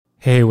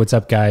Hey, what's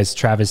up, guys?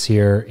 Travis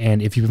here.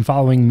 And if you've been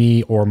following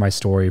me or my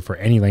story for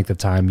any length of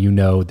time, you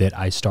know that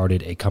I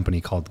started a company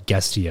called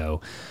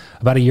Guestio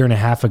about a year and a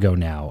half ago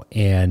now.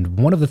 And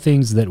one of the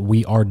things that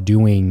we are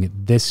doing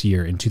this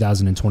year in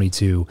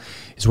 2022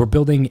 is we're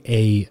building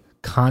a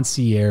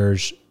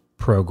concierge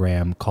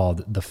program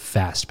called the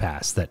Fast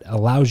Pass that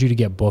allows you to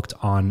get booked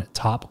on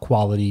top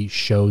quality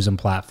shows and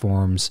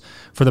platforms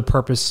for the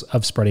purpose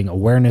of spreading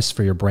awareness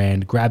for your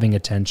brand, grabbing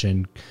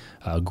attention,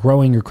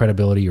 growing your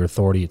credibility, your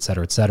authority, et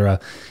cetera, et cetera.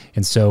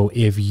 And so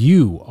if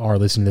you are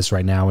listening to this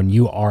right now and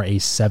you are a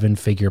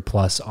 7-figure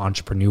plus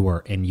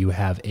entrepreneur and you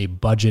have a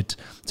budget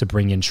to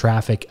bring in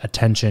traffic,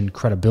 attention,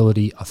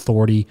 credibility,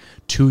 authority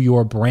to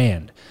your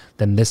brand,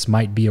 then this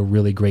might be a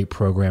really great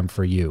program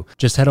for you.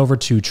 Just head over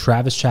to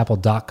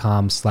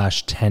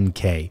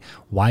travischappell.com/10K.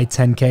 Why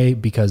 10K?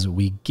 Because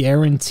we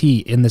guarantee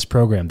in this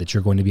program that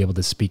you're going to be able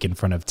to speak in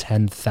front of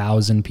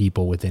 10,000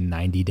 people within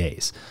 90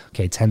 days.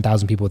 Okay,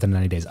 10,000 people within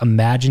 90 days.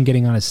 Imagine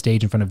getting on a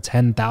stage in front of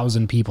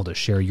 10,000 people to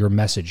share your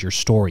message, your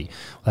story.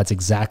 Well, that's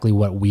exactly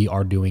what we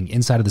are doing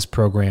inside of this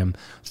program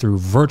through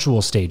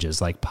virtual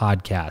stages like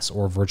podcasts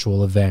or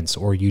virtual events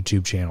or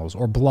YouTube channels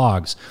or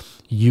blogs.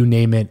 You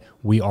name it,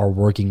 we are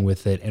working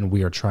with it, and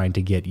we are trying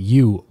to get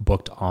you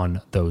booked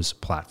on those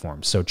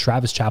platforms. So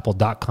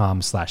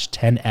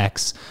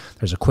travischappell.com/10X.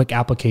 There's a quick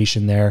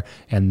application there,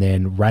 and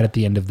then right at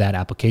the end of that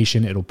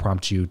application, it'll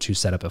prompt you to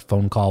set up a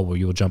phone call where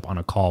you'll jump on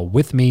a call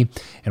with me,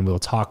 and we'll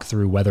talk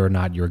through whether or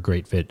not you're a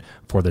great fit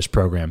for this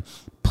program.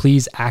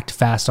 Please act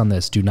fast on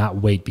this. Do not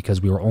wait,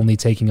 because we are only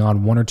taking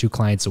on 1 or 2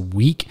 clients a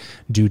week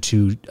due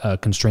to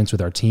constraints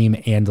with our team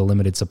and the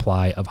limited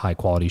supply of high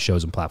quality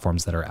shows and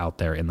platforms that are out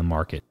there in the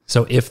market.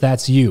 So if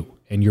that's you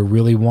and you're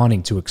really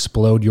wanting to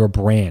explode your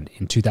brand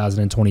in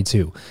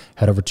 2022,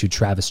 head over to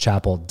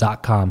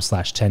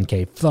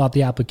travischappell.com/10K, fill out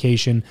the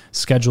application,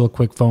 schedule a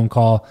quick phone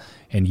call,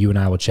 and you and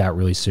I will chat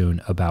really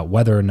soon about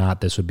whether or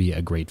not this would be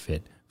a great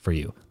fit for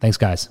you. Thanks,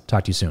 guys.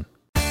 Talk to you soon.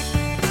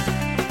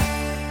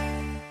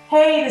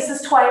 Hey, this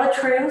is Twyla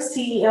True,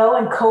 CEO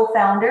and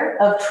co-founder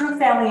of True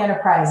Family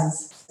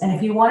Enterprises. And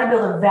if you want to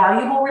build a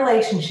valuable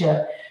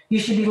relationship, you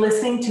should be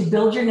listening to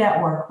Build Your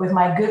Network with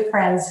my good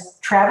friends,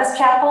 Travis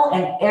Chappell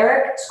and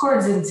Eric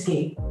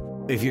Skordzinski.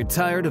 If you're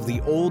tired of the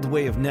old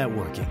way of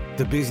networking,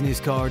 the business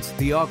cards,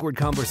 the awkward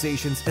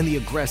conversations, and the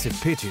aggressive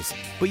pitches,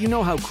 but you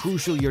know how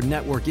crucial your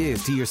network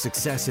is to your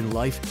success in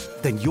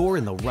life, then you're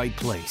in the right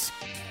place.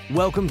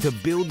 Welcome to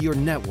Build Your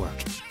Network,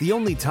 the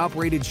only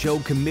top-rated show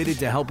committed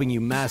to helping you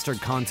master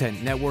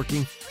content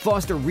networking,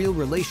 foster real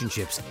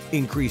relationships,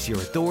 increase your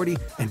authority,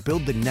 and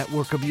build the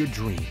network of your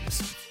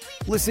dreams.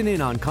 Listen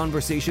in on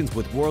conversations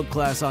with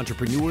world-class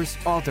entrepreneurs,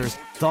 authors,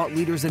 thought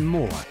leaders, and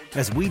more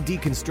as we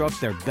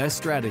deconstruct their best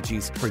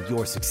strategies for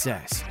your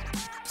success.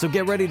 So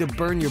get ready to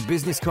burn your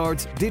business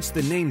cards, ditch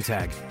the name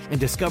tag, and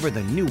discover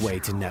the new way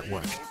to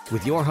network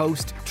with your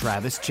host,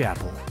 Travis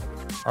Chappell.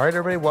 All right,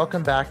 everybody,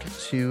 welcome back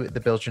to the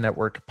Build Your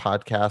Network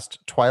podcast.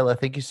 Twyla,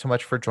 thank you so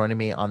much for joining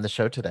me on the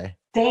show today.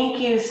 Thank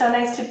you. So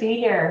nice to be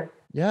here.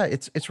 Yeah,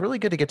 it's really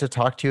good to get to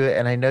talk to you.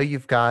 And I know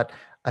you've got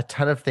a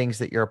ton of things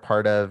that you're a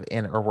part of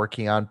and are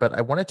working on, but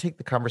I want to take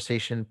the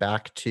conversation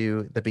back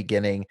to the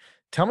beginning.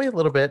 Tell me a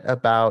little bit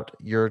about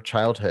your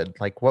childhood.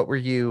 Like, what were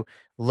you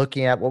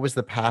looking at? What was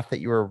the path that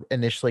you were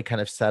initially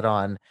kind of set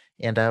on?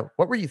 And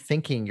what were you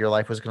thinking your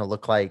life was going to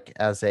look like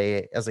as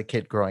a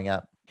kid growing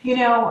up? You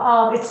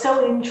know, it's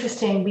so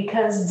interesting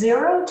because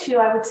 0 to,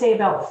 I would say,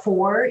 about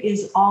 4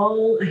 is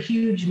all a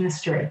huge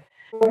mystery.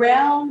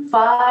 Around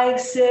 5,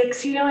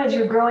 6, as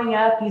you're growing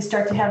up, you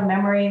start to have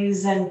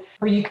memories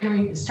or you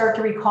can start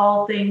to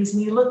recall things,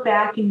 and you look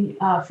back, and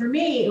for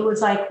me, it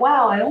was like,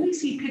 wow, I only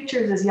see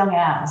pictures as young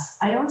as.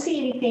 I don't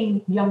see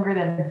anything younger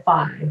than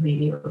 5,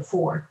 maybe, or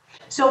 4.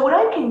 So what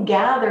I can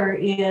gather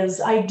is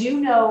I do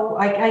know,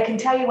 I can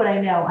tell you what I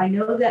know. I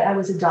know that I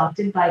was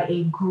adopted by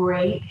a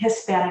great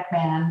Hispanic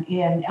man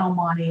in El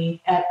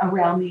Monte at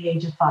around the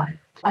age of 5.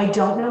 I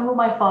don't know who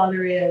my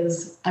father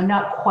is. I'm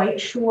not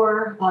quite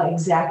sure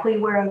exactly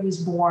where I was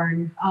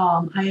born.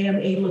 I am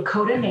a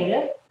Lakota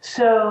native.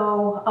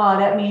 So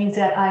that means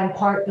that I'm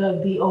part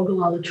of the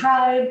Ogallala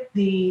tribe,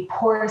 the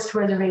poorest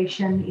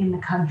reservation in the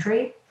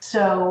country.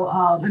 So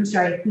I'm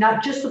sorry,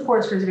 not just the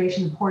poorest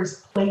reservation, the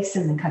poorest place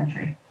in the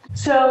country.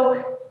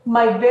 So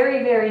my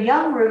very, very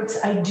young roots,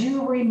 I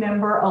do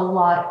remember a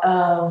lot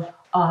of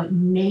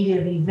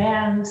Native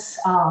events.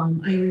 I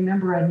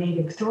remember a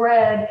Native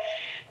thread.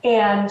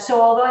 And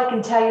so although I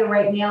can tell you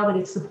right now that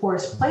it's the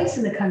poorest place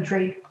in the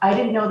country, I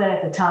didn't know that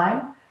at the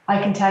time.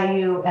 I can tell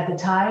you at the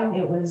time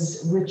it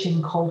was rich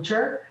in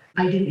culture.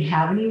 I didn't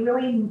have any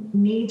really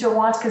needs or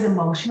wants because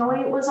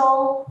emotionally it was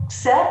all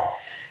set.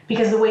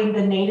 Because the way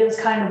the natives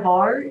kind of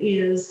are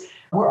is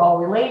we're all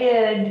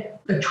related.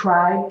 The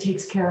tribe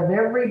takes care of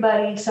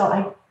everybody. So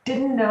I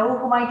didn't know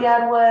who my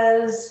dad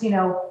was.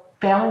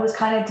 Family was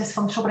kind of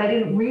dysfunctional, but I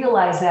didn't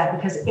realize that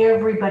because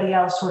everybody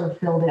else sort of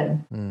filled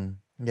in.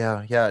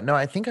 Yeah. No,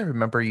 I think I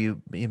remember you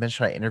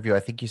mentioned that interview. I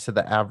think you said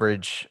the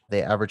average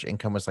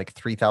income was like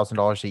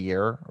 $3,000 a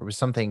year. It was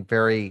something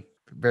very,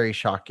 very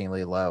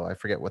shockingly low. I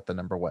forget what the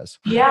number was.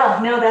 Yeah,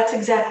 no, that's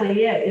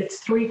exactly it.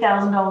 It's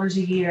 $3,000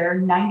 a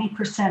year,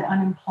 90%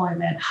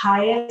 unemployment,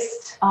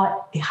 highest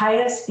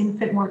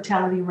infant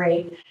mortality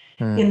rate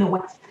in the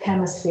Western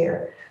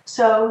Hemisphere.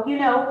 So,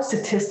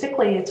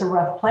 statistically, it's a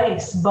rough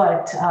place,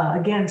 but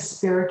again,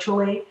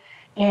 spiritually,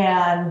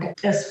 and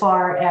as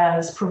far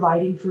as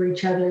providing for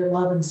each other,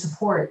 love and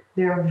support,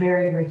 they're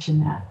very rich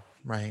in that.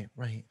 Right,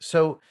 right.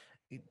 So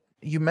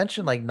you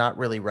mentioned like not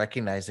really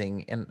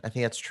recognizing, and I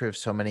think that's true of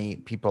so many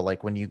people.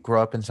 Like when you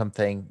grow up in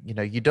something,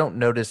 you don't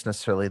notice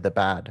necessarily the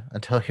bad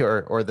until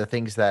you're, or the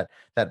things that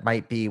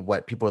might be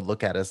what people would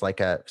look at as like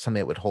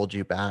something that would hold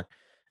you back.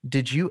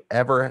 Did you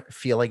ever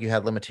feel like you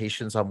had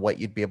limitations on what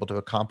you'd be able to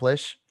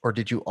accomplish? Or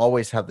did you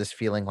always have this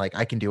feeling like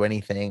I can do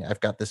anything?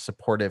 I've got this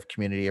supportive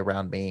community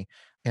around me.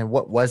 And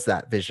what was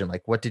that vision?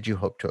 Like, what did you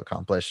hope to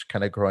accomplish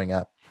kind of growing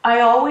up?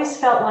 I always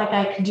felt like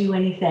I could do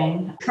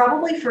anything,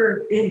 probably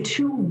in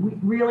two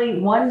really,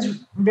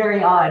 one's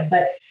very odd,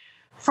 but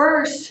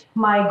first,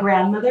 my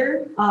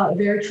grandmother, a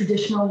very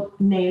traditional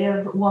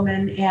Native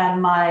woman,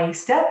 and my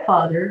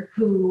stepfather,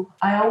 who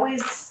I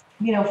always,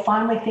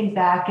 fondly think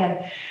back,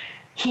 and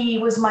he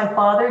was my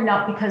father,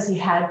 not because he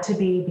had to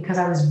be, because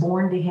I was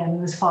born to him.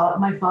 He was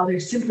my father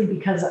simply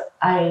because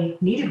I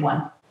needed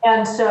one.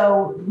 And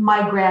so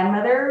my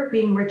grandmother,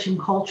 being rich in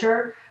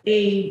culture,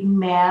 a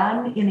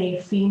man in a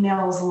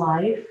female's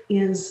life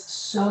is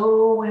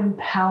so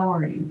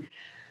empowering.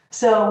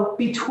 So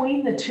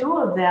between the two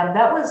of them,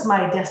 that was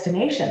my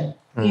destination.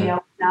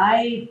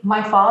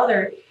 My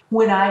father,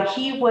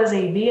 he was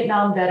a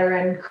Vietnam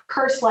veteran,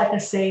 cursed like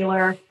a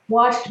sailor,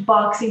 watched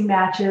boxing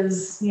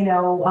matches,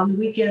 on the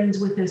weekends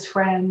with his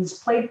friends,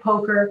 played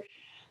poker,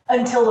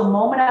 until the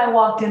moment I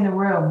walked in the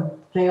room.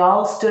 They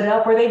all stood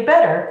up, or they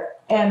better,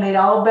 and they'd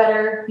all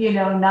better,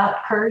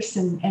 not curse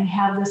and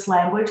have this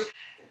language.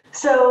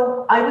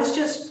 So I was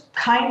just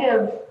kind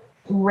of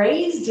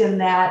raised in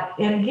that.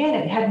 And again,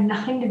 it had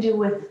nothing to do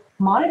with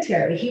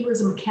monetary. He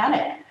was a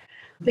mechanic.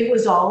 It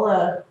was all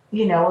a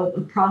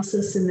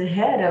process in the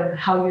head of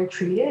how you're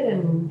treated,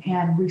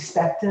 and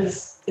respect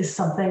is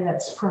something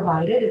that's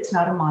provided. It's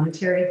not a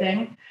monetary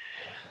thing.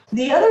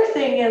 The other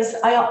thing is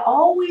I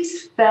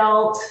always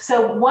felt,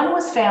 so one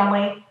was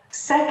family.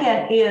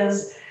 Second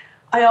is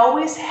I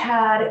always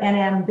had an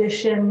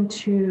ambition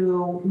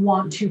to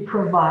want to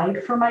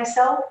provide for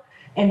myself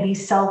and be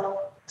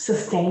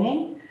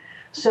self-sustaining.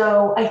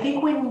 So I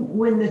think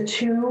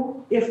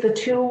if the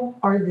two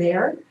are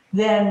there,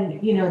 then,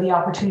 the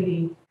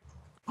opportunity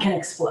can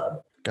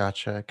explode.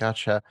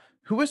 Gotcha.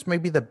 Who was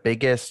maybe the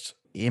biggest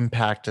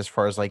impact as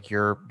far as like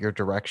your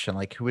direction?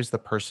 Like who was the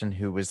person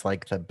who was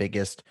like the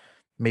biggest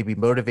maybe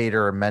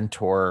motivator or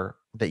mentor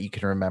that you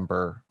can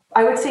remember?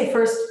 I would say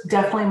first,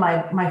 definitely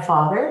my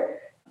father.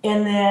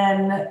 And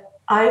then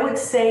I would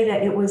say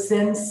that it was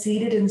then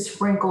seeded and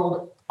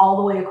sprinkled all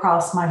the way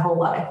across my whole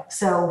life.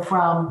 So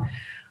from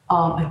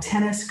a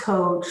tennis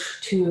coach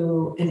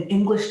to an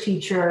English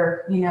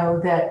teacher,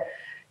 that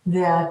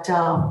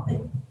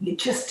it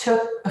just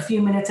took a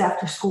few minutes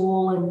after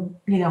school and,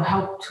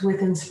 helped with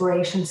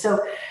inspiration.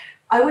 So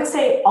I would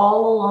say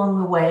all along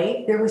the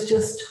way, there was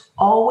just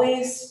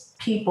always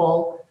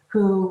people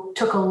who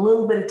took a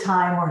little bit of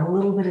time or a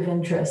little bit of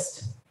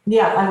interest.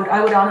 Yeah,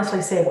 I would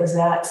honestly say it was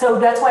that. So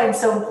that's why it's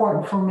so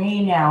important for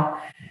me now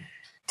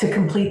to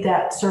complete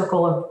that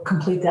circle or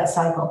complete that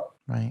cycle.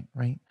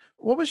 Right.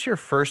 What was your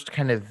first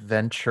kind of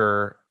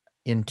venture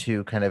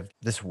into kind of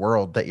this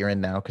world that you're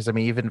in now? Because I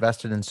mean, you've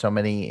invested in so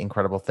many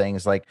incredible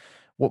things. Like,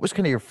 what was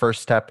kind of your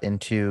first step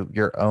into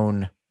your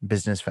own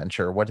business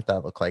venture? What did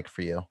that look like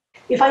for you?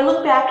 If I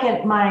look back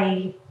at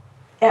my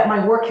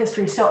work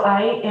history, so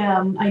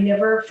I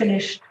never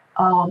finished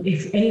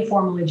any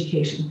formal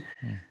education.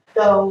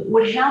 So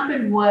what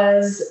happened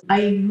was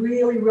I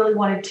really, really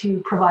wanted to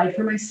provide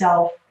for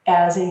myself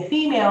as a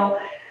female.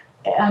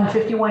 I'm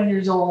 51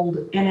 years old.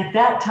 And at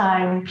that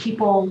time,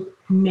 people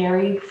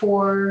married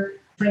for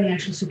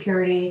financial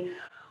security,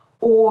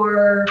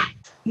 or,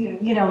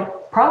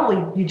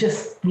 probably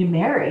you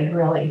married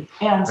really.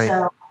 And Right.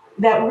 So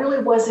that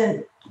really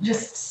wasn't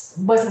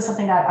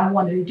something I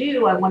wanted to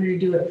do. I wanted to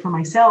do it for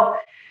myself.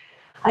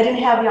 I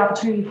didn't have the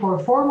opportunity for a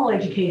formal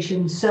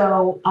education,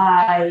 so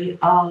I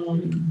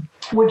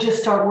would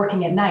just start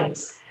working at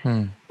nights.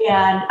 And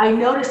I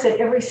noticed that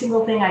every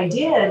single thing I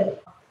did,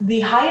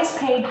 the highest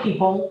paid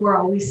people were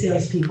always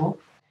salespeople.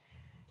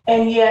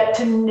 And yet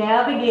to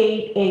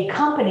navigate a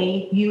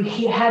company, you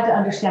had to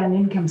understand an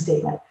income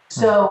statement.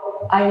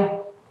 So I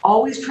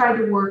always tried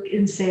to work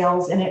in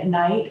sales, and at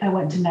night I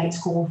went to night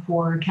school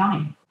for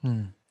accounting.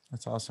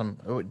 That's awesome.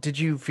 Did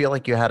you feel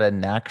like you had a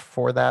knack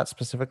for that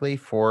specifically,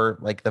 for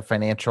like the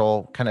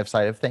financial kind of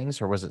side of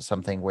things? Or was it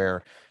something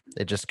where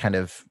it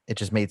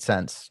just made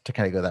sense to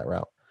kind of go that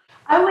route?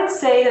 I would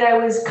say that I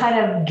was kind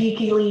of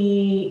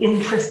geekily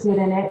interested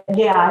in it.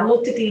 Yeah, I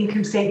looked at the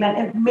income statement,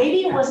 and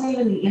maybe it wasn't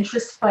even the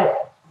interest,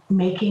 but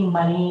making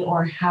money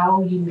or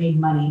how you made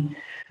money.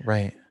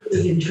 Right.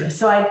 Interest.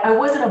 So I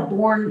wasn't a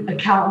born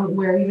accountant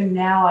where even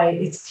now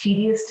it's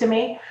tedious to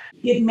me.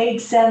 it made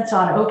sense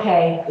on,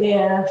 okay,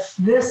 if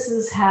this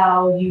is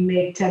how you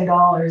make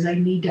 $10, I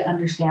need to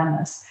understand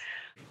this.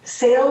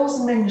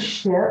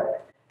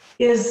 Salesmanship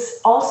is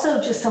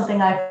also just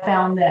something I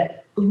found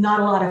that not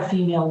a lot of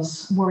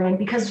females were in,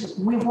 because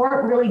we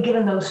weren't really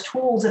given those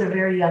tools at a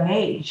very young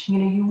age.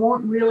 You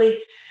weren't really,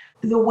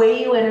 the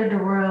way you entered a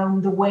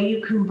room, the way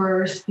you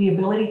conversed, the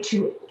ability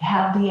to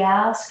have the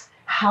ask,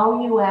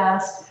 how you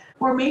asked,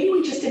 or maybe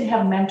we just didn't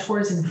have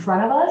mentors in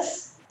front of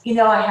us.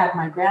 I had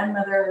my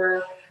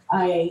grandmother,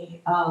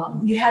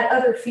 you had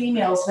other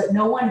females, but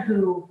no one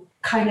who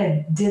kind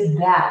of did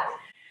that.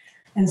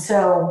 And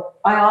so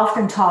I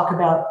often talk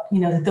about,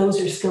 that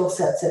those are skill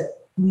sets that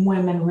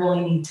women really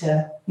need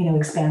to,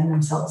 expand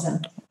themselves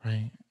in.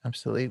 Right.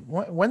 Absolutely.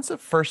 When's the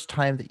first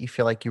time that you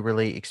feel like you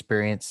really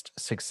experienced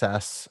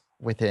success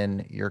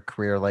within your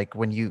career? Like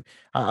when you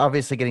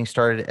obviously getting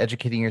started,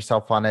 educating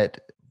yourself on it,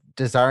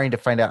 desiring to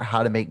find out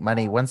how to make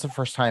money. When's the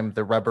first time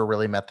the rubber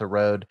really met the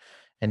road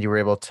and you were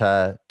able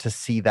to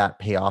see that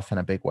pay off in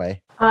a big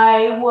way?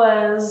 I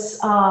was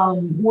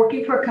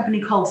working for a company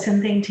called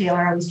Synthing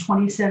Taylor. I was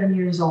 27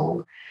 years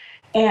old.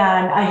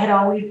 And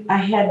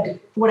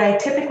what I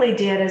typically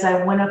did is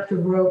I went up the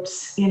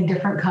ropes in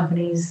different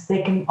companies.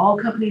 All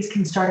companies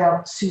can start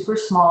out super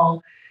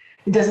small.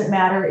 It doesn't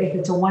matter if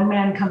it's a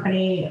one-man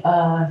company,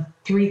 a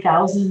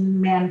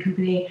 3,000-man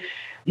company,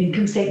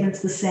 income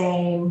statement's the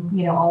same,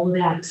 all of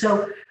that.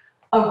 So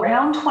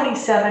around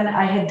 27,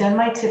 I had done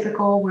my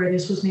typical, where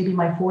this was maybe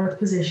my fourth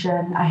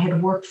position. I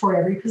had worked for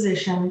every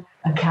position: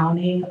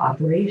 accounting,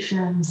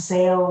 operations,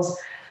 sales.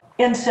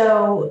 And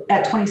so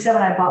at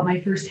 27, I bought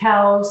my first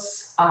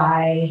house.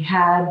 I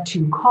had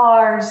 2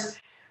 cars.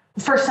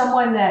 For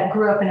someone that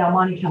grew up in El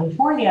Monte,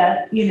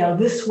 California,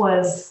 this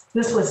was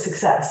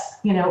success.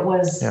 It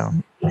was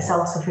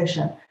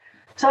self-sufficient.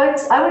 So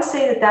I would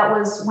say that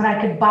was when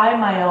I could buy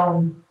my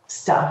own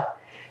stuff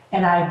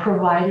and I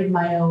provided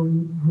my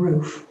own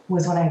roof,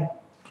 was when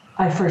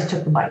I first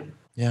took the bite.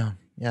 Yeah,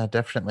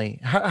 definitely.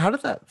 How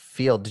did that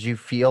feel? Did you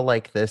feel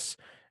like this?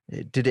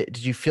 Did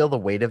you feel the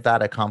weight of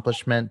that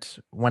accomplishment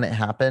when it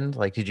happened?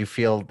 Like, did you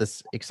feel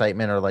this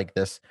excitement or like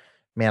this,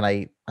 man,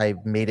 I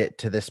made it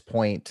to this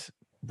point,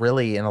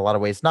 really in a lot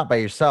of ways, not by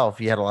yourself,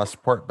 you had a lot of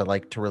support, but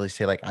like to really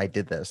say like, I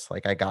did this,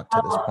 like I got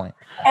to this point?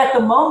 At the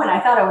moment,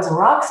 I thought I was a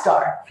rock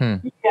star.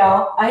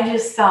 I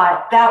just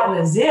thought that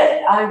was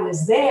it. I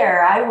was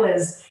there. I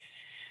was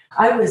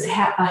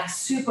a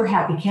super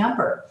happy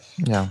camper.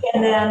 Yeah.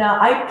 And then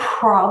I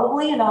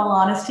probably, in all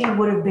honesty,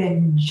 would have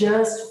been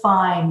just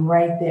fine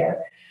right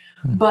there.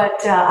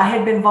 But I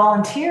had been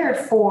volunteered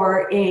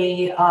for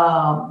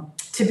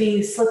to be,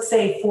 let's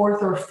say,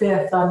 4th or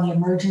 5th on the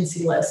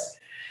emergency list.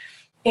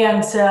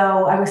 And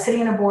so I was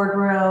sitting in a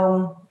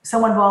boardroom,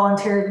 someone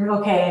volunteered,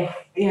 okay,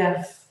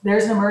 if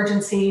there's an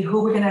emergency, who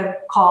are we going to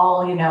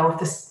call? If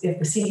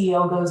the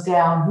CEO goes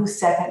down, who's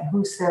second,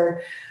 who's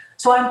third?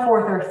 So I'm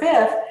 4th or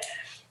 5th.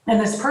 And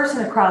this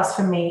person across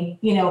from me,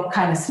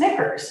 kind of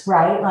snickers,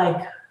 right? Like,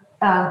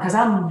 because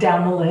I'm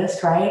down the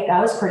list, right?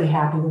 I was pretty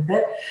happy with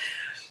it.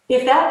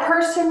 If that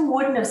person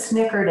wouldn't have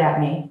snickered at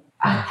me,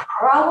 I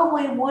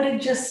probably would have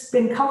just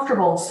been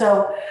comfortable.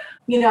 So,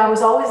 I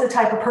was always the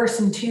type of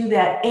person too,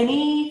 that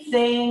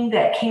anything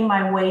that came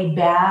my way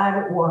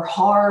bad or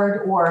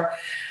hard, or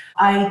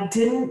I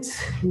didn't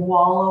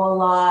wallow a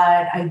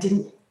lot.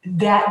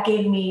 That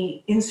gave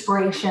me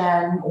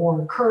inspiration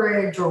or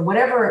courage or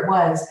whatever it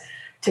was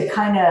to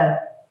kind of,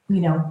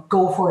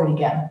 go for it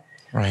again.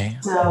 Right.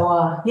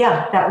 So,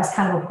 that was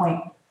kind of the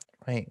point.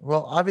 Right.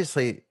 Well,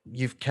 obviously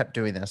you've kept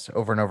doing this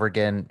over and over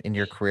again in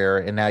your career,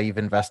 and now you've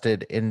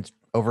invested in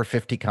over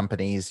 50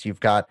 companies. You've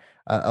got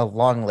a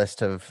long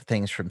list of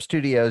things from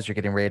studios. You're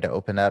getting ready to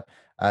open up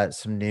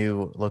some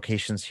new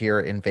locations here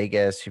in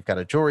Vegas. You've got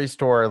a jewelry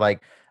store.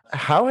 Like,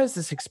 how has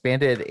this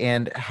expanded,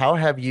 and how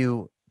have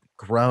you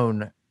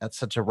grown at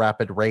such a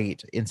rapid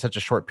rate in such a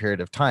short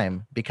period of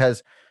time?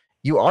 Because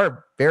you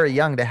are very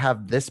young to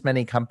have this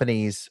many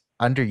companies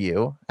under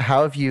you.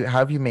 How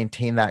have you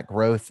maintained that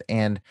growth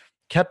and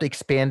kept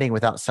expanding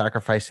without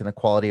sacrificing the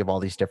quality of all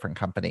these different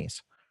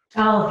companies?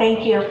 Oh,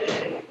 thank you.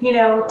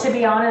 To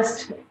be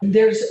honest,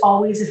 there's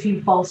always a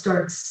few false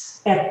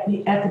starts at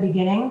the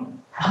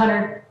beginning,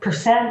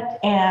 100%.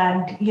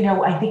 And,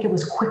 I think it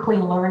was quickly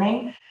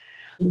learning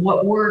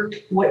what worked,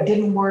 what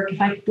didn't work. If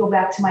I could go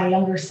back to my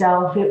younger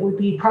self, it would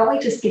be probably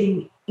just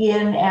getting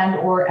in and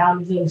or out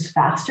of those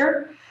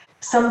faster.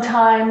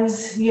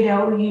 Sometimes, you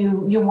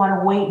want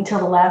to wait until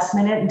the last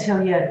minute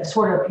until you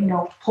sort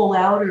of, pull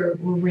out or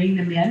rein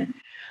them in.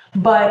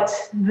 But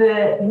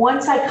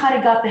once I kind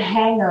of got the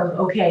hang of,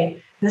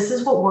 okay, this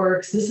is what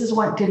works, this is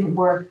what didn't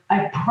work,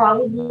 I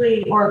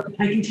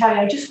can tell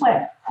you, I just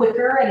went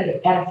quicker at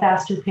a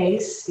faster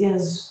pace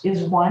is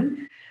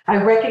one. I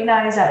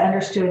recognized, I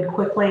understood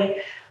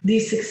quickly the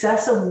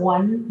success of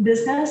one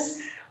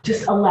business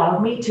just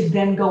allowed me to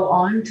then go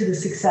on to the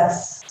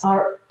success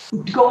or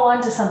go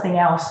on to something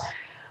else.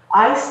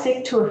 I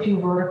stick to a few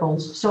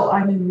verticals. So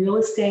I'm in real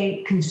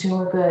estate,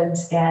 consumer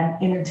goods,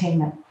 and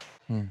entertainment.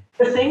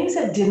 The things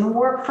that didn't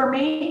work for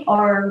me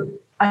are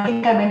I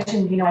think I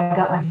mentioned, I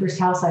got my first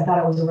house. I thought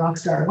I was a rock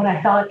star. When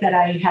I felt that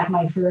I had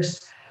my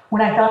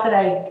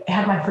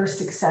first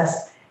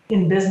success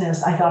in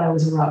business, I thought I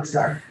was a rock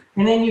star.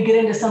 And then you get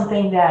into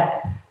something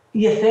that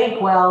you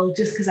think, well,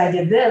 just because I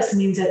did this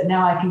means that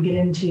now I can get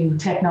into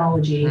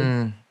technology.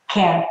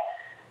 Can't.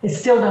 I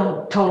still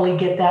don't totally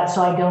get that,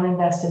 so I don't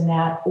invest in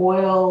that.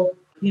 Oil,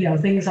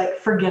 things like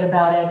forget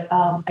about it.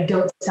 I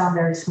don't sound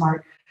very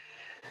smart.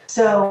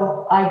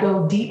 So I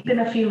go deep in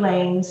a few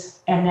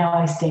lanes, and now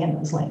I stay in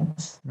those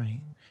lanes. Right.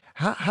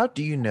 How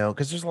do you know?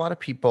 Because there's a lot of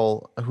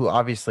people who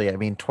obviously,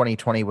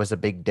 2020 was a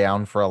big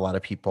down for a lot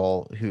of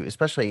people who,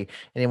 especially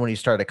anyone who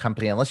started a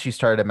company, unless you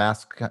started a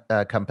mask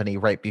company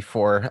right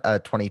before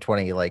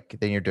 2020,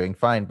 then you're doing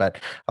fine. But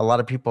a lot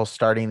of people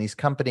starting these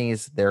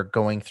companies, they're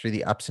going through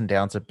the ups and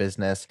downs of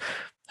business.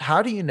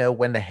 How do you know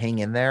when to hang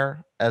in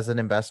there as an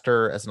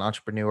investor, as an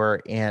entrepreneur,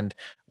 and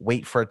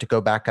wait for it to go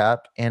back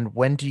up? And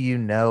when do you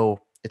know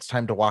it's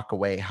time to walk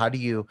away?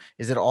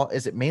 Is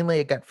it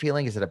mainly a gut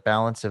feeling? Is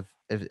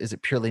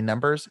it purely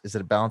numbers? Is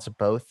it a balance of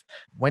both?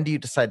 When do you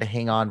decide to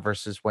hang on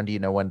versus when do you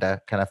know when to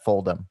kind of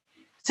fold them?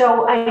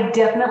 So I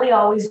definitely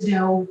always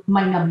know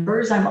my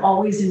numbers. I'm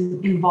always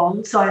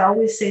involved. So I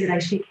always say that I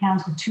shake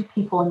hands with two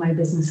people in my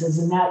businesses,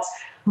 and that's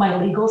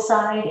my legal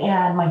side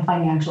and my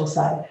financial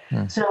side.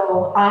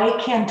 So I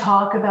can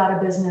talk about a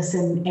business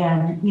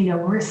and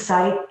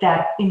recite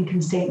that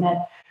income statement.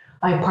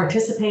 I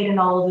participate in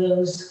all of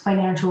those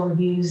financial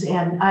reviews,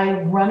 and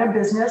I run a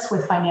business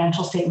with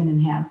financial statement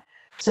in hand.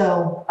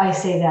 So I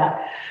say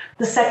that.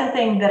 The second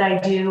thing that I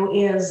do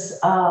is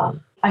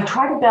I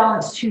try to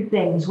balance two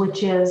things,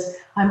 which is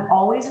I'm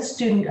always a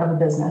student of a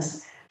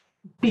business.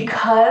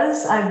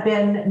 Because I've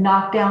been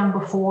knocked down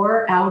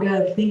before out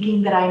of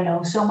thinking that I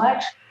know so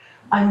much,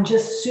 I'm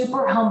just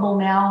super humble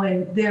now.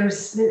 And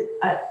there's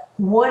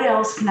what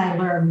else can I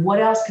learn? What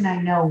else can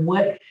I know?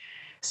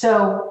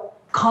 So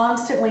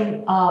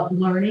constantly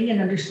learning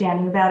and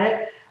understanding about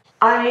it.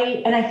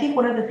 I think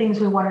one of the things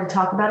we wanted to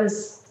talk about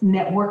is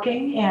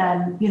networking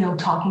and,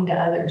 talking to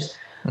others.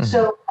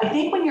 So I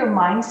think when your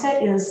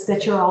mindset is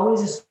that you're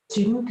always a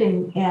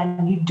student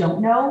and you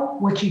don't know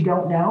what you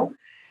don't know,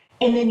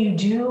 and then you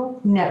do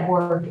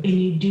network and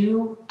you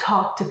do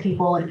talk to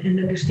people and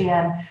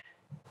understand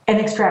and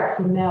extract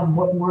from them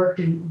what worked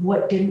and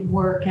what didn't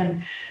work.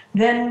 And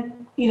then,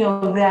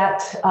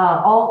 that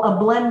all a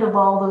blend of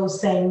all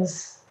those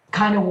things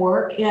kind of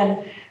work.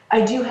 And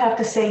I do have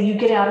to say, you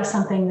get out of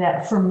something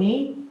that for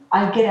me,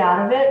 I get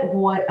out of it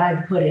what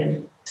I've put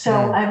in.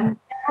 So I've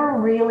never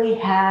really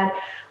had,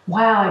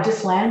 wow, I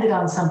just landed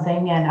on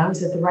something and I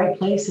was at the right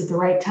place at the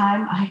right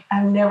time.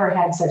 I've never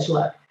had such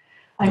luck.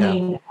 I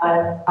mean,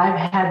 I've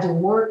had to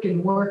work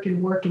and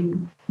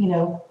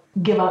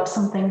give up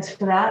some things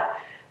for that.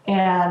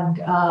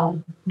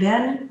 And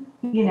then,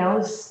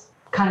 it's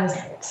kind of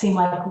seemed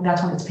like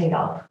that's when it's paid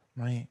off.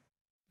 Right.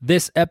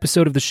 This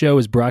episode of the show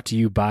is brought to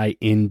you by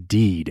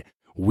Indeed.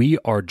 We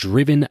are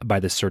driven by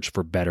the search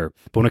for better.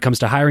 But when it comes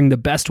to hiring, the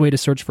best way to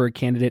search for a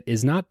candidate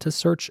is not to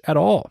search at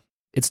all.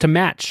 It's to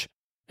match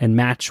and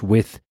match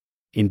with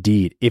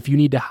Indeed. If you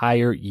need to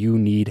hire, you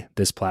need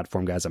this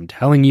platform, guys. I'm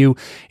telling you,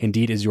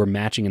 Indeed is your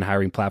matching and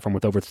hiring platform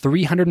with over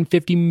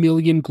 350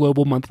 million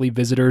global monthly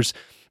visitors,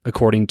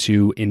 according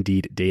to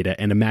Indeed data,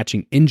 and a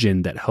matching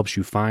engine that helps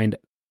you find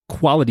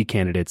quality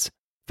candidates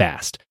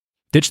fast.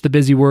 Ditch the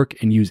busy work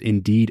and use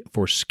Indeed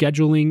for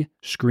scheduling,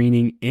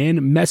 screening, and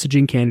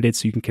messaging candidates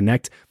so you can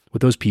connect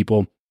with those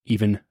people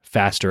even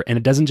faster. And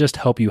it doesn't just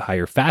help you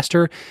hire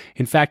faster.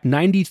 In fact,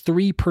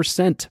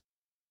 93%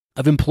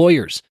 of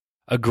employers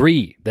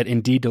agree that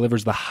Indeed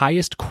delivers the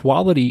highest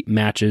quality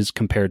matches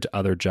compared to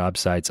other job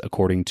sites,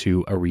 according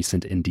to a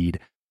recent Indeed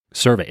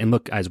survey. And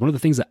look, guys, one of the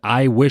things that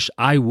I wish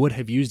I would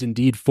have used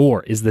Indeed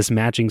for is this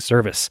matching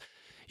service.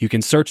 You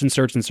can search and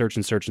search and search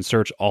and search and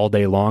search all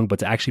day long, but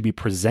to actually be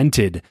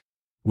presented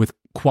with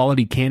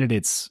quality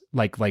candidates,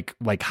 like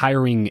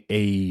hiring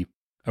a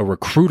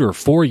recruiter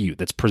for you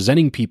that's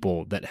presenting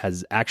people that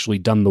has actually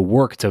done the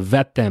work to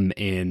vet them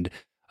and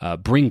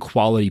bring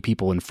quality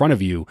people in front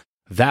of you,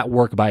 that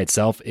work by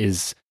itself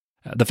is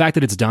the fact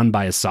that it's done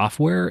by a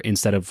software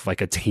instead of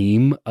like a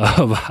team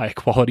of high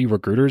quality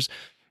recruiters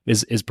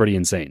is pretty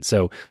insane.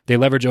 So they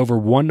leverage over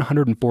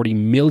 140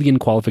 million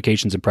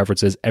qualifications and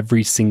preferences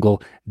every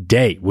single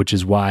day, which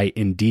is why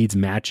Indeed's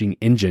matching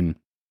engine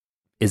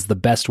is the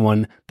best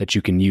one that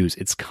you can use.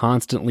 It's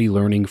constantly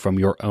learning from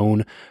your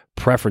own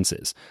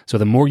preferences. So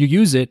the more you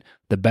use it,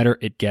 the better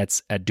it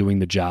gets at doing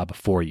the job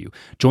for you.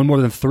 Join more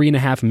than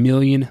 3.5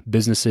 million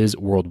businesses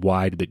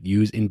worldwide that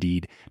use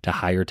Indeed to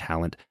hire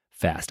talent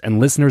fast. And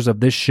listeners of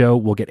this show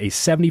will get a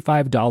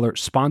 $75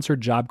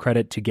 sponsored job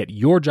credit to get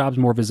your jobs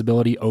more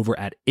visibility over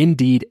at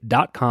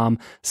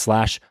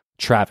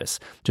Indeed.com/Travis.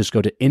 Just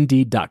go to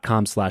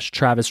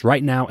Indeed.com/Travis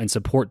right now and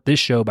support this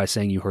show by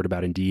saying you heard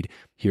about Indeed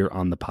here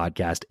on the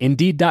podcast.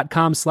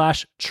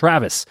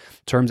 Indeed.com/Travis.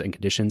 Terms and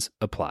conditions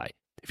apply.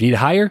 If you need to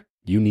hire,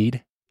 you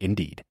need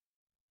Indeed.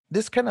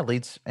 This kind of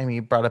leads,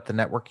 you brought up the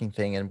networking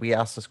thing, and we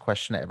ask this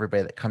question to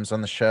everybody that comes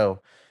on the show.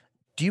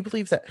 Do you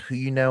believe that who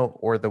you know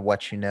or the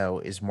what you know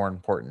is more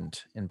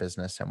important in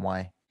business, and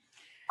why?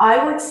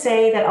 I would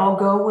say that I'll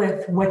go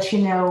with what you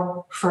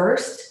know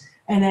first,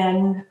 and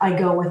then I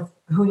go with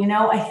who you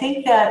know. I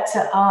think that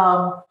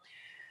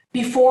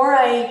before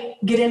I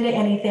get into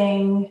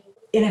anything,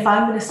 and if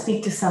I'm going to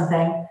speak to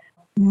something,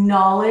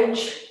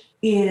 knowledge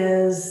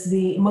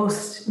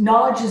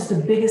knowledge is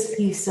the biggest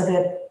piece of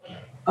it,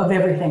 of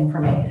everything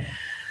for me.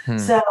 Hmm.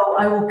 So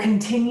I will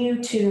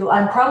continue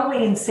I'm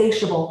probably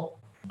insatiable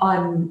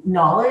on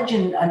knowledge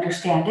and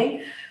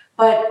understanding,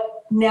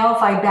 but now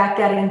if I back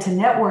that into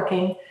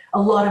networking,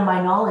 a lot of my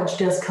knowledge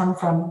Hmm. does come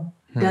from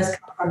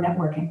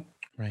networking.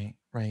 Right,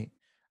 right.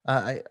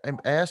 I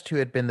asked who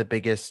had been the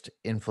biggest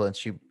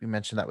influence. You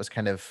mentioned that was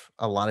kind of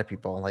a lot of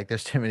people. Like,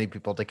 there's too many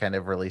people to kind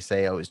of really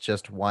say, oh, it's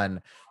just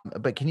one.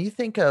 But can you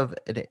think of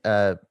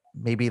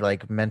maybe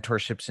like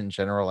mentorships in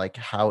general, like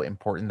how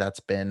important that's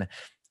been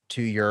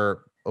to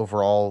your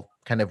overall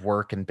kind of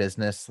work and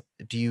business?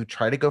 Do you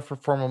try to go for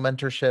formal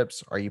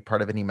mentorships? Are you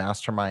part of any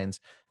masterminds?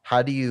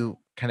 How do you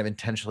kind of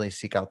intentionally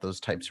seek out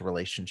those types of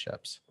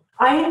relationships?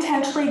 I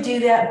intentionally do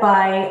that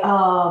by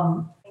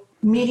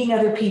meeting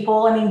other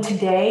people. I mean,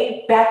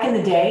 back in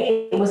the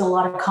day, it was a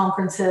lot of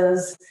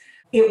conferences.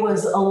 It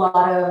was a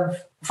lot of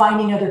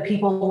finding other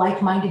people,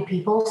 like-minded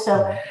people. So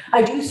Mhm.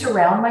 I do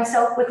surround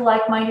myself with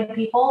like-minded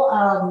people.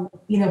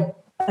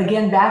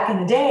 Again, back in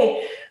the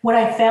day, when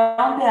I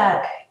found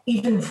that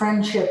even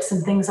friendships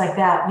and things like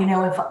that,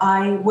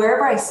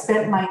 wherever I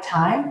spent my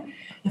time,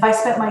 if I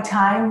spent my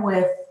time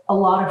with a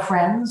lot of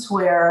friends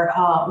where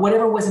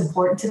whatever was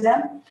important to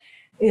them,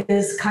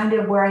 is kind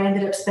of where I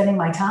ended up spending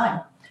my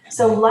time.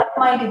 So Right.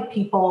 like-minded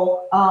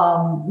people,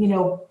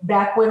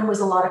 back when was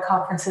a lot of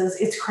conferences.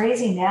 It's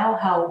crazy now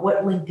how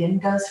what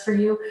LinkedIn does for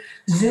you.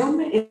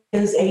 Zoom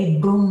is a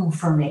boom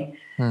for me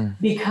Hmm.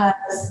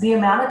 because the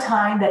amount of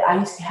time that I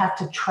used to have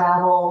to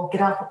travel,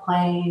 get off the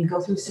plane,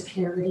 go through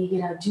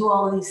security, do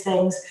all of these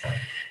things.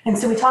 And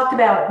so we talked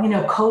about,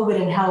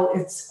 COVID and how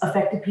it's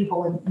affected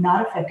people and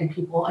not affected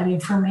people. I mean,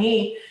 for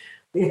me,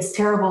 it's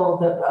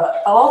terrible.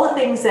 All the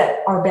things that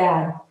are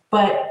bad,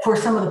 but for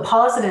some of the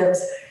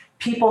positives,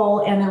 people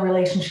and their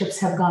relationships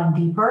have gone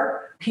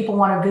deeper. People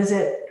want to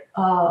visit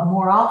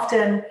more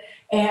often,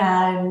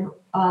 and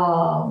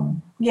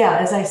yeah,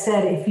 as I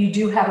said, if you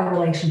do have a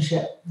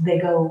relationship, they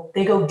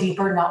go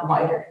deeper, not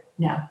wider.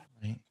 Now.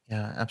 Right.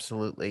 Yeah,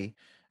 absolutely.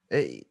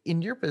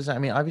 In your business, I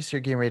mean, obviously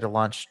you're getting ready to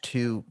launch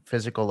two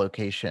physical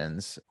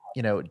locations.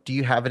 Do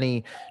you have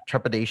any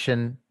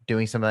trepidation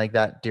doing something like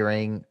that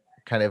during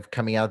kind of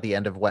coming out at the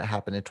end of what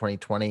happened in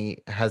 2020?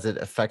 Has it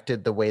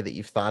affected the way that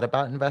you've thought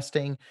about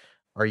investing?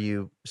 Are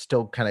you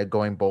still kind of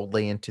going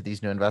boldly into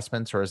these new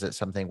investments, or is it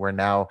something where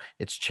now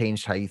it's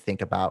changed how you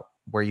think about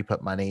where you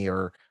put money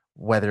or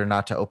whether or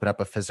not to open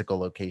up a physical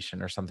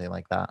location or something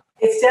like that?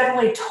 It's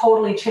definitely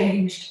totally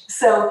changed.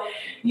 So,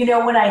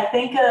 when I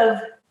think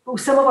of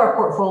some of our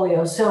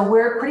portfolios, so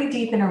we're pretty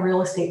deep in a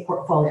real estate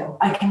portfolio.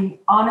 I can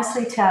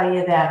honestly tell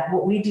you that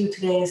what we do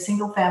today is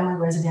single family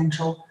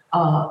residential,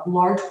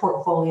 large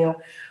portfolio,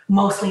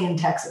 mostly in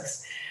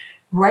Texas.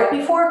 Right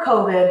before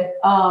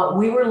COVID,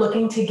 we were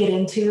looking to get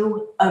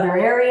into other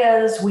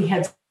areas. We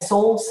had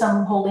sold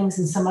some holdings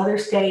in some other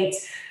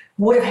states,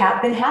 would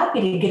have been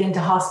happy to get into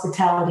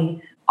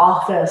hospitality,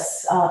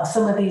 office,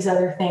 some of these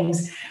other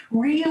things.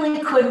 Really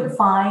couldn't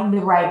find the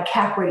right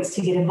cap rates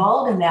to get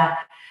involved in that.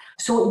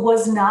 So it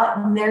was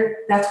not there.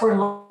 That's where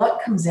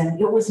luck comes in.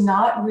 It was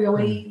not Hmm.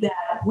 really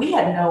that we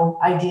had no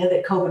idea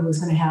that COVID was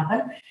going to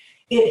happen.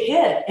 It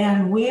hit,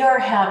 and we are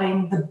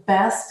having the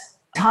best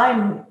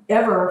time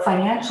ever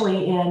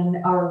financially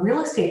in our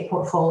real estate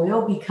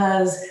portfolio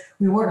because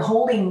we weren't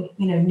holding,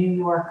 New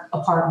York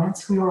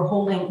apartments. We're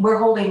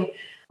holding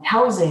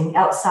housing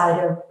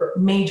outside of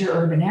major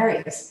urban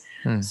areas.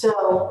 Hmm.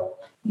 So,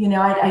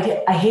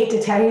 I hate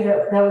to tell you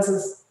that that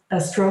was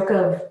a stroke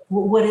of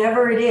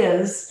whatever it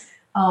is,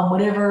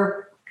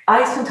 whatever.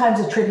 I sometimes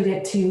attribute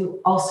it to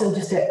also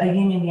just a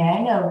yin and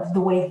yang of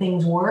the way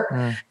things work.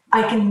 Hmm.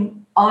 I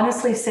can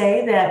honestly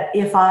say that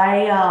if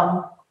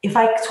I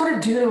sort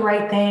of do the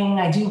right thing,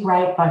 I do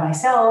right by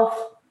myself,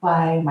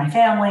 by my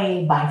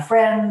family, by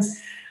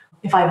friends,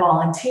 if I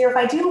volunteer, if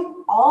I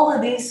do all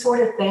of these sort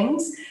of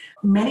things,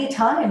 many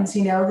times,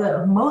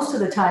 the most of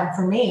the time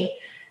for me,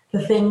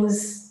 the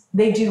things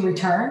they do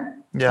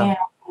return. Yeah.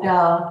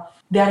 And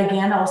that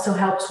again also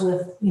helps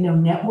with,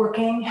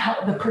 networking,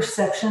 how, the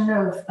perception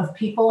of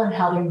people and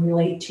how they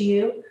relate to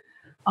you,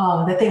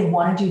 that they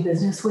want to do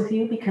business with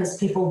you because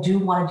people do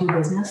want to do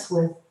business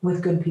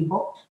with good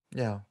people.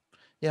 Yeah.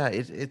 Yeah.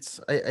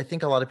 I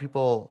think a lot of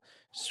people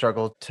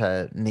struggle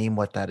to name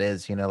what that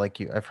is.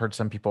 I've heard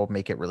some people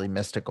make it really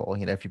mystical.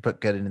 If you put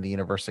good into the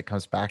universe, it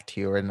comes back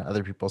to you. And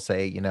other people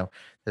say,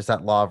 there's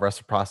that law of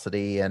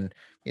reciprocity. And,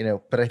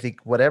 but I think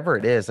whatever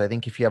it is, I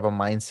think if you have a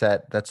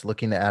mindset that's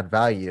looking to add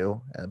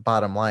value,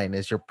 bottom line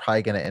is you're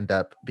probably going to end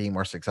up being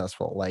more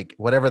successful. Like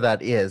whatever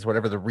that is,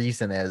 whatever the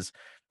reason is,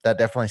 that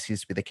definitely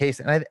seems to be the case.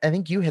 And I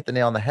think you hit the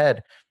nail on the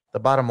head. The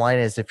bottom line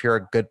is if you're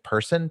a good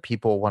person,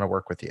 people want to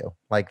work with you.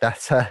 Like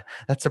that's a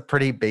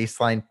pretty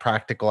baseline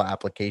practical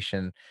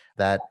application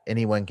that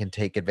anyone can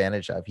take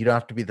advantage of. You don't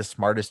have to be the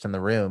smartest in the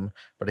room,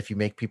 but if you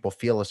make people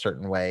feel a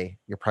certain way,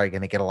 you're probably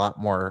going to get a lot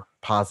more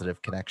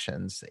positive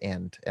connections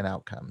and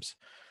outcomes.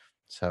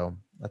 So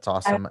that's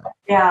awesome.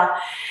 Yeah,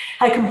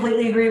 I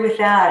completely agree with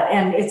that.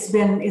 And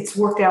it's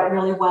worked out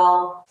really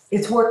well.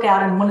 It's worked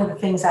out. And one of the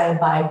things I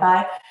abide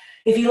by,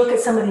 if you look at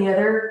some of the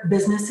other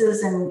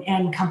businesses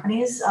and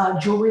companies,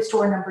 jewelry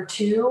store number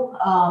 2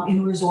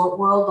 in Resort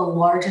World, the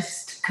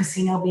largest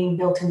casino being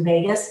built in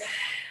Vegas,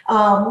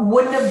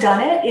 wouldn't have done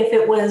it if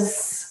it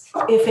was,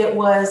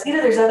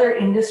 there's other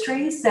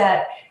industries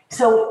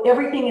so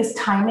everything is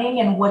timing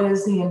and what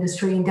is the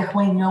industry, and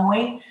definitely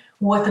knowing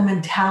what the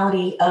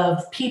mentality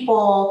of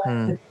people,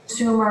 the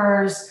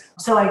consumers.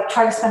 So I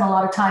try to spend a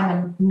lot of time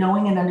in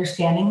knowing and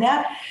understanding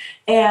that.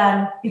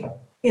 And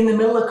in the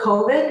middle of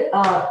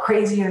COVID,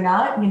 crazy or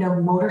not,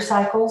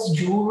 motorcycles,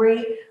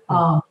 jewelry,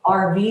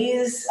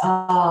 RVs,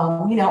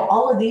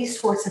 all of these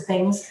sorts of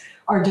things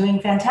are doing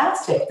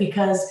fantastic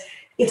because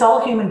it's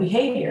all human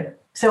behavior.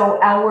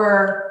 So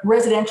our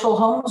residential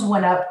homes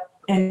went up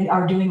and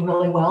are doing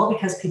really well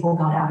because people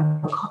got out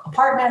of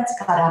apartments,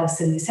 got out of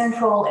city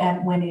central,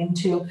 and went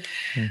into,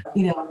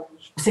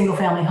 single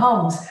family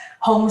homes.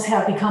 Homes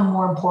have become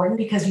more important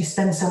because you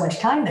spend so much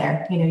time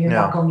there. You're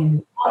not going into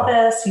the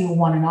office. You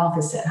want an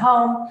office at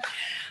home.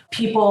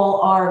 People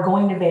are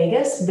going to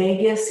Vegas.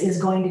 Vegas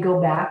is going to go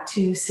back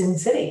to Sin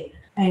City.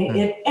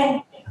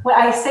 And when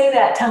I say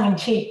that tongue in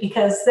cheek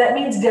because that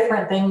means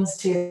different things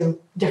to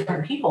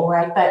different people,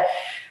 right? But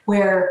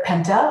we're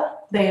pent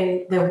up.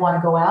 They want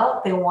to go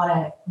out. They want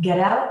to get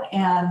out.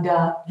 And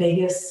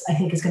Vegas, I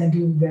think, is going to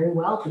do very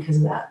well because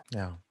of that.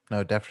 Yeah.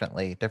 No,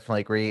 definitely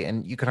agree.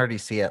 And you can already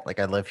see it. Like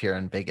I live here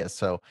in Vegas,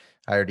 so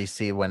I already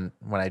see when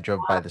I drove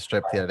by the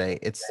strip the other day,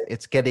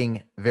 it's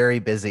getting very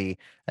busy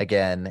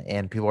again,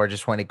 and people are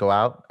just wanting to go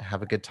out,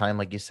 have a good time,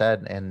 like you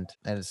said, and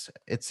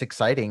it's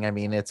exciting. I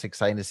mean, it's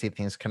exciting to see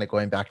things kind of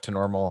going back to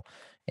normal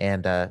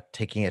and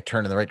taking a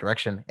turn in the right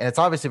direction. And it's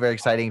obviously very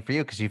exciting for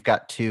you because you've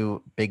got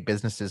 2 big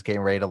businesses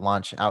getting ready to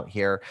launch out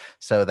here,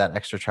 so that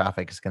extra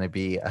traffic is going to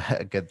be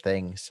a good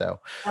thing. So.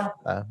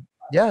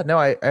 I'm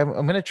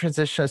going to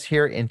transition us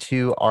here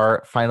into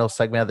our final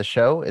segment of the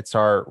show. It's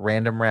our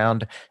random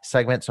round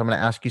segment. So I'm going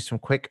to ask you some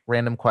quick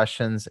random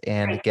questions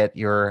and get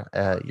your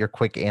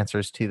quick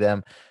answers to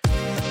them.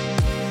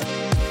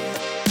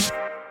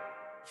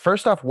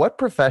 First off, what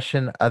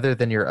profession other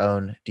than your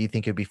own do you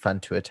think would be fun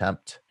to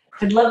attempt?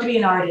 I'd love to be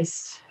an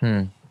artist.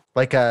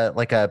 Like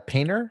a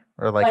painter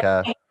or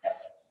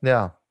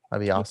yeah,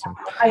 that'd be awesome.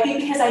 I think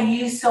because I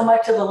use so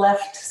much of the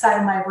left side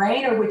of my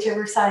brain or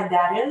whichever side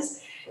that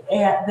is,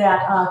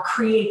 that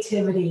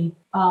creativity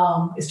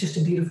is just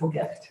a beautiful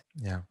gift.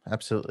 Yeah,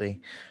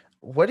 absolutely.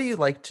 What do you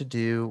like to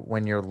do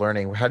when you're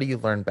learning? How do you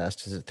learn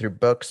best? Is it through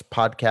books,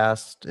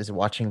 podcasts? Is it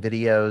watching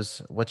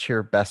videos? What's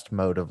your best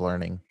mode of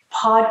learning?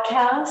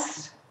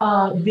 Podcasts,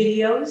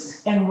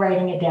 videos, and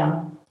writing it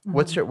down.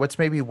 What's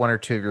maybe 1 or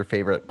 2 of your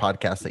favorite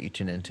podcasts that you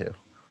tune into?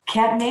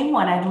 Can't name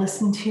one. I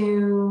listen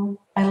to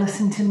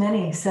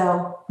many.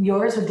 So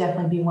yours would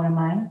definitely be one of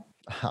mine.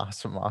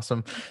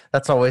 Awesome.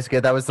 That's always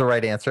good. That was the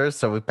right answer.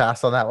 So we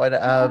passed on that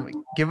one.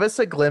 Give us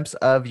a glimpse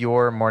of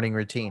your morning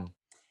routine.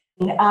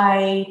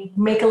 I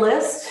make a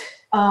list.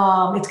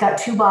 It's got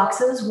 2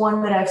 boxes.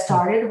 One that I've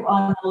started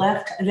on the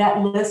left.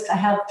 That list, I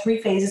have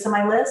 3 phases of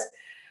my list.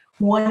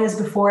 One is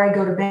before I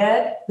go to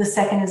bed. The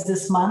second is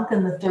this month,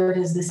 and the third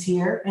is this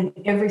year. And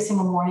every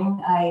single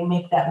morning I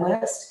make that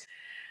list.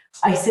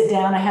 I sit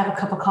down, I have a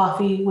cup of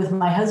coffee with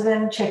my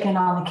husband, check in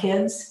on the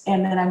kids,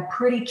 and then I'm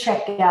pretty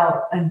checked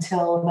out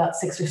until about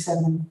 6 or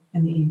 7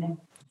 in the evening.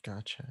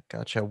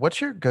 Gotcha.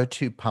 What's your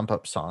go-to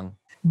pump-up song?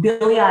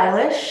 Billie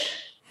Eilish,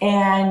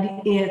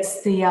 and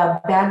it's the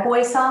Bad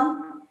Boy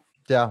song.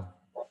 Yeah.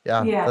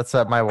 That's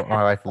my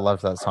wife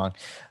loves that song.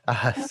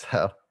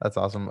 So that's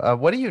awesome.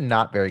 What are you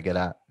not very good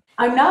at?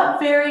 I'm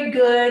not very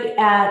good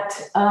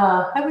at,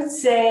 I would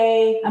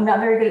say I'm not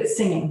very good at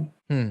singing.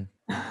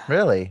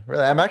 Really?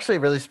 I'm actually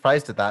really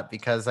surprised at that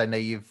because I know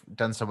you've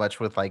done so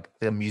much with like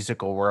the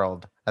musical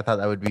world. I thought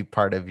that would be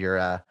part of your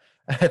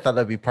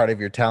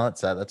talent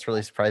set. That's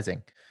really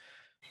surprising.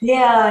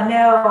 Yeah,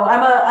 no,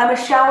 I'm a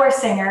shower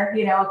singer,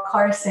 a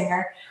car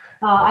singer.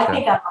 I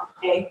think I'm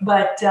okay,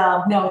 but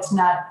no,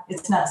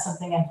 it's not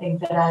something I think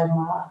that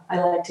I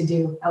like to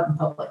do out in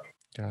public.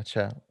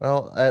 Gotcha.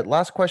 Well,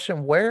 last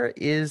question. Where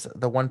is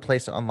the one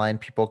place online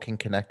people can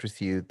connect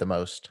with you the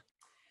most?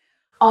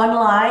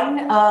 Online,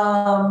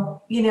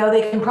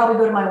 they can probably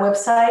go to my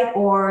website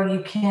or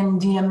you can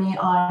DM me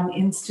on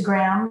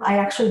Instagram. I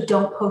actually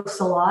don't post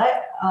a lot.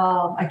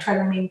 I try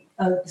to remain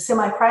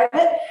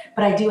semi-private,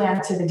 but I do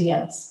answer the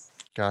DMs.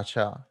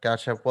 Gotcha.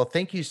 Well,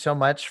 thank you so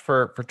much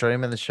for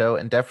joining me on the show,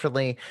 and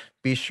definitely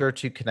be sure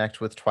to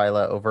connect with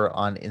Twyla over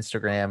on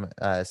Instagram.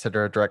 Send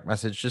her a direct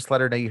message. Just let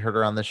her know you heard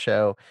her on the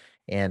show,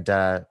 and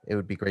it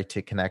would be great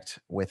to connect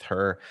with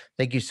her.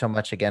 Thank you so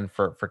much again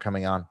for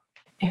coming on.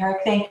 Eric,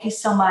 thank you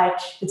so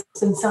much. It's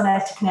been so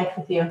nice to connect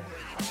with you.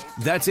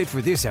 That's it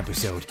for this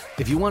episode.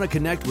 If you want to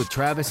connect with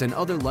Travis and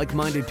other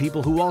like-minded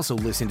people who also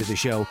listen to the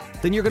show,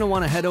 then you're going to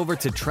want to head over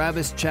to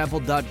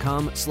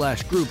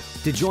travischappell.com/group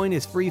to join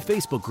his free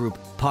Facebook group,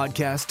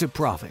 Podcast to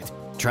Profit.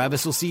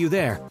 Travis will see you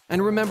there.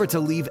 And remember to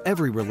leave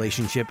every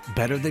relationship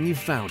better than you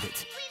found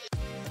it.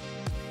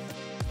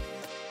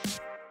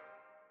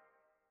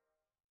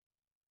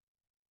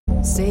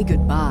 Say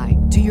goodbye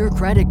to your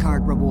credit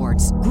card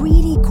rewards.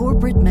 Greedy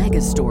corporate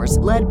mega stores,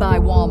 led by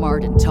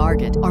Walmart and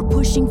Target, are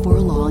pushing for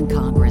a law in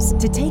Congress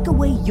to take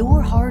away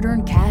your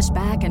hard-earned cash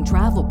back and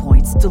travel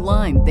points to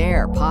line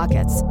their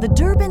pockets. The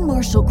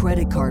Durbin-Marshall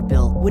credit card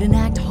bill would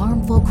enact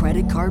harmful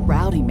credit card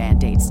routing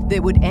mandates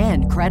that would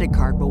end credit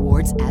card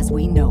rewards as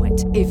we know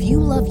it. If you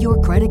love your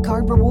credit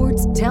card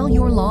rewards, tell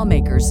your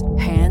lawmakers,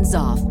 hands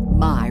off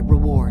my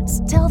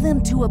rewards. Tell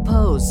them to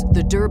oppose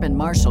the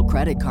Durbin-Marshall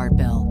credit card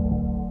bill.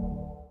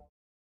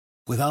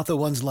 Without the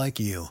ones like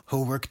you,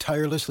 who work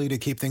tirelessly to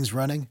keep things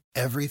running,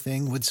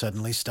 everything would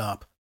suddenly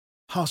stop.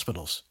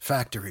 Hospitals,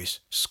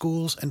 factories,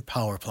 schools, and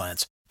power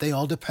plants, they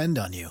all depend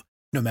on you.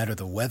 No matter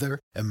the weather,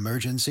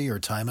 emergency, or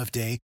time of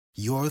day,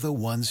 you're the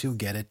ones who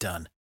get it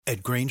done.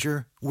 At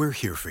Grainger, we're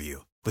here for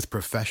you with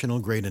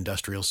professional-grade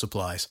industrial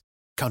supplies.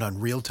 Count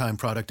on real-time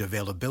product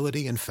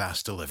availability and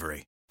fast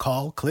delivery.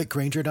 Call, click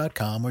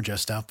Grainger.com, or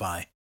just stop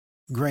by.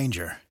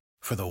 Grainger,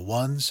 for the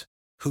ones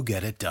who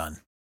get it done.